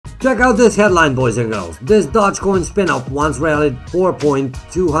Check out this headline, boys and girls. This Dogecoin spin-off once rallied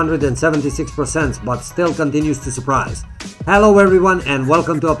 4.276% but still continues to surprise. Hello everyone and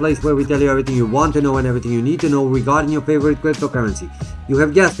welcome to a place where we tell you everything you want to know and everything you need to know regarding your favorite cryptocurrency. You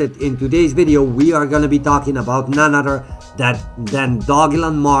have guessed it, in today's video we are going to be talking about none other than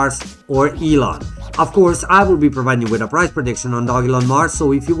Dogelon Mars or Elon. Of course, I will be providing you with a price prediction on Dogelon Mars,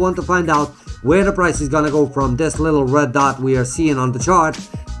 so if you want to find out where the price is going to go from this little red dot we are seeing on the chart,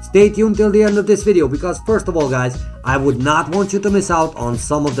 stay tuned till the end of this video, because first of all guys, I would not want you to miss out on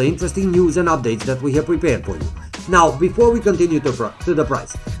some of the interesting news and updates that we have prepared for you. Now, before we continue to the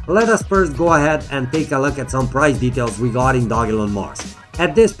price, let us first go ahead and take a look at some price details regarding Dogelon Mars.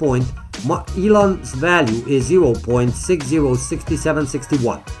 At this point, Elon's value is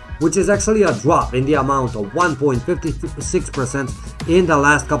 0.606761, which is actually a drop in the amount of 1.56% in the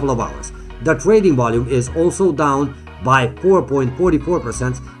last couple of hours. The trading volume is also down by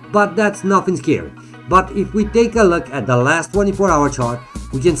 4.44%, but that's nothing scary. But if we take a look at the last 24-hour chart,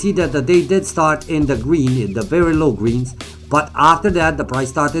 we can see that the day did start in the green, in the very low greens, but after that the price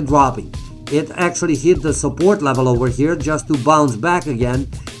started dropping. It actually hit the support level over here just to bounce back again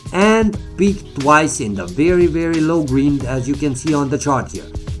and peaked twice in the very low green, as you can see on the chart here.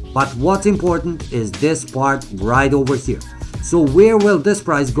 But what's important is this part right over here. So where will this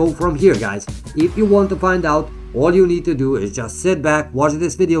price go from here, guys? If you want to find out, all you need to do is just sit back, watch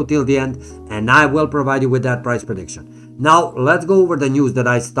this video till the end, and I will provide you with that price prediction. Now let's go over the news that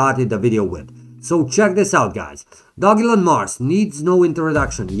I started the video with. So check this out, guys. Dogelon Mars needs no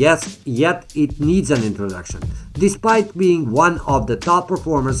introduction. Yes, yet it needs an introduction. Despite being one of the top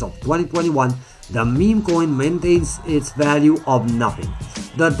performers of 2021, the meme coin maintains its value of nothing.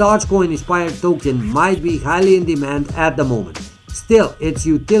 The Dogecoin inspired token might be highly in demand at the moment. Still, its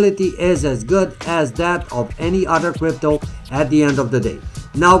utility is as good as that of any other crypto at the end of the day.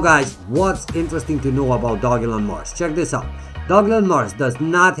 Now guys, what's interesting to know about Dogelon Mars? Check this out. Dogelon Mars does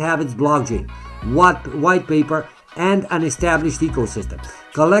not have its blockchain, white paper, and an established ecosystem.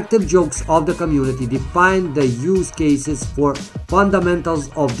 Collective jokes of the community define the use cases for fundamentals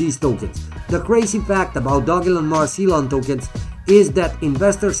of these tokens. The crazy fact about Dogelon Mars Elon tokens is that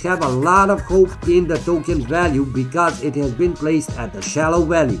investors have a lot of hope in the token's value because it has been placed at a shallow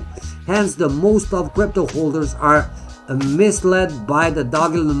value. Hence, the most of crypto holders are misled by the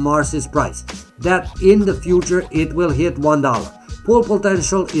Dogelon Mars's price, that in the future it will hit $1. Full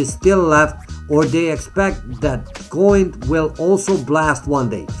potential is still left, or they expect that coin will also blast one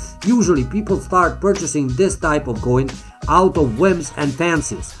day. Usually people start purchasing this type of coin out of whims and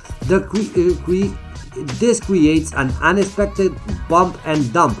fancies. This creates an unexpected bump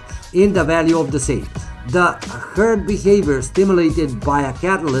and dump in the value of the same. The herd behavior stimulated by a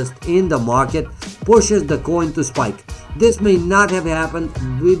catalyst in the market pushes the coin to spike. This may not have happened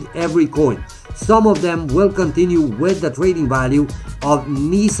with every coin. Some of them will continue with the trading value of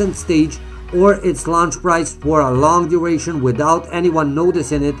nascent stage or its launch price for a long duration without anyone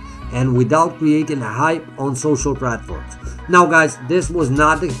noticing it and without creating a hype on social platforms. Now guys, this was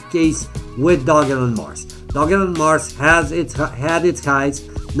not the case with Dogelon Mars. Dogelon Mars had its highs.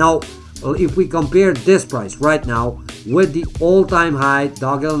 Now if we compare this price right now with the all-time high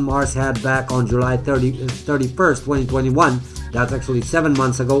Dogelon Mars had back on July 31st, 2021, that's actually 7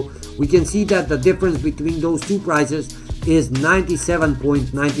 months ago, we can see that the difference between those two prices is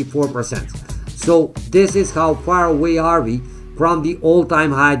 97.94%. So this is how far away are we from the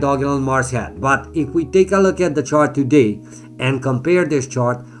all-time high Dogelon Mars had. But if we take a look at the chart today and compare this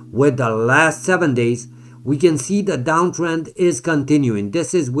chart with the last 7 days, we can see the downtrend is continuing.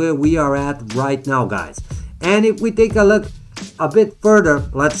 This is where we are at right now, guys. And if we take a look a bit further,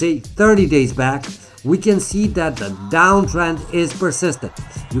 let's say 30 days back, we can see that the downtrend is persistent.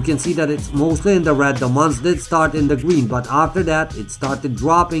 You can see that it's mostly in the red. The months did start in the green, but after that it started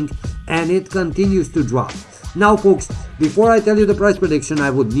dropping and it continues to drop. Now folks, before I tell you the price prediction,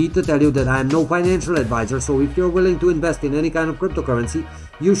 I would need to tell you that I am no financial advisor, so if you're willing to invest in any kind of cryptocurrency,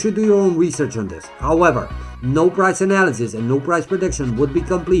 you should do your own research on this. However, no price analysis and no price prediction would be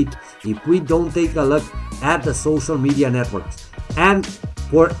complete if we don't take a look at the social media networks. And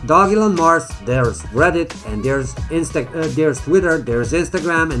for Dogelon Mars, there's Reddit and there's Twitter, there's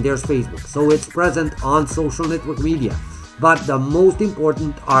Instagram, and there's Facebook. So it's present on social network media. But the most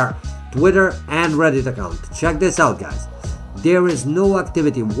important are Twitter and Reddit account. Check this out, guys. There is no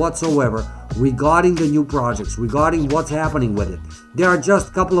activity whatsoever regarding the new projects, regarding what's happening with it. There are just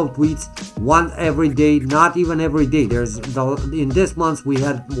a couple of tweets, one every day, not even every day. In this month we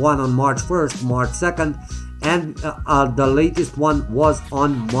had one on March 1st, March 2nd, and the latest one was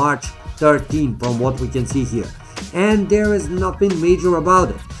on March 13th from what we can see here. And there is nothing major about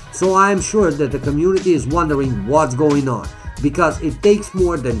it. So I'm sure that the community is wondering what's going on, because it takes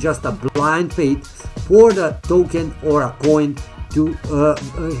more than just a blind faith for the token or a coin to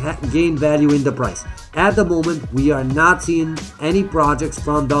gain value in the price. At the moment, we are not seeing any projects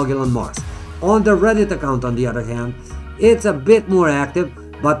from Dogelon Mars. On the Reddit account, on the other hand, it's a bit more active,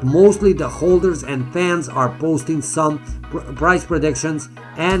 but mostly the holders and fans are posting some price predictions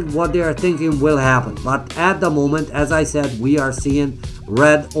and what they are thinking will happen. But at the moment, as I said, we are seeing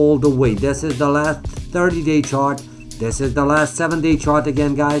red all the way. This is the last 30-day chart. This is the last 7-day chart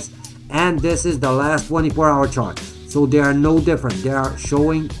again, guys. And this is the last 24-hour chart. So they are no different. They are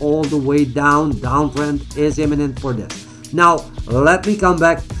showing all the way down. Downtrend is imminent for this. Now, let me come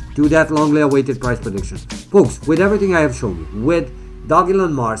back to that longly awaited price prediction. Folks, with everything I have shown you, with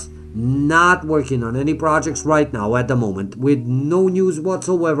Dogelon Mars not working on any projects right now at the moment, with no news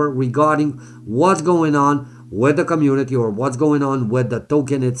whatsoever regarding what's going on with the community or what's going on with the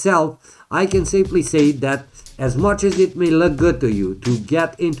token itself, I can safely say that as much as it may look good to you to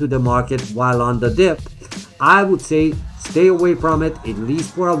get into the market while on the dip, I would say stay away from it at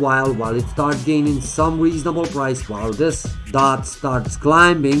least for a while it starts gaining some reasonable price, while this dot starts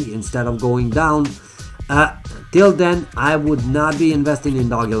climbing instead of going down. Till then, I would not be investing in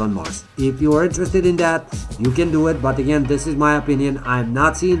Dogelon Mars. If you are interested in that, you can do it. But again, this is my opinion. I'm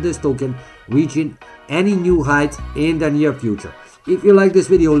not seeing this token reaching any new heights in the near future. If you like this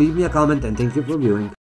video, leave me a comment and thank you for viewing.